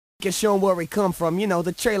Can show 'em where we come from, you know,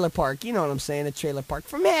 the trailer park. You know what I'm saying, the trailer park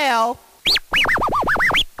from hell.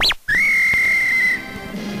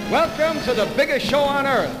 Welcome to the biggest show on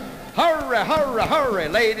earth. Hurry, hurry, hurry,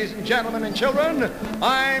 ladies and gentlemen and children.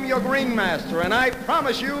 I'm your Green Master, and I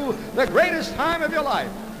promise you the greatest time of your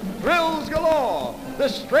life. Thrills galore, the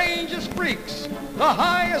strangest freaks, the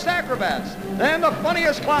highest acrobats, and the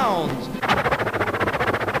funniest clowns.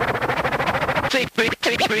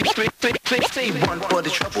 Say one for the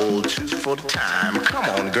trouble, two for the time. Come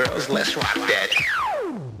on, girls, let's rock that.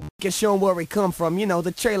 Can show 'em where we come from, you know,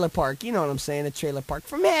 the trailer park. You know what I'm saying, the trailer park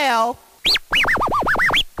from hell.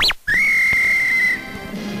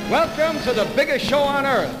 Welcome to the biggest show on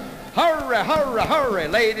earth. Hurry, hurry, hurry,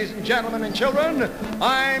 ladies and gentlemen and children.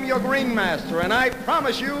 I'm your Green Master, and I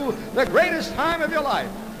promise you the greatest time of your life.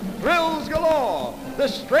 Thrills galore, the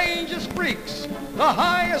strangest freaks, the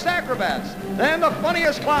highest acrobats, and the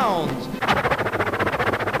funniest clowns.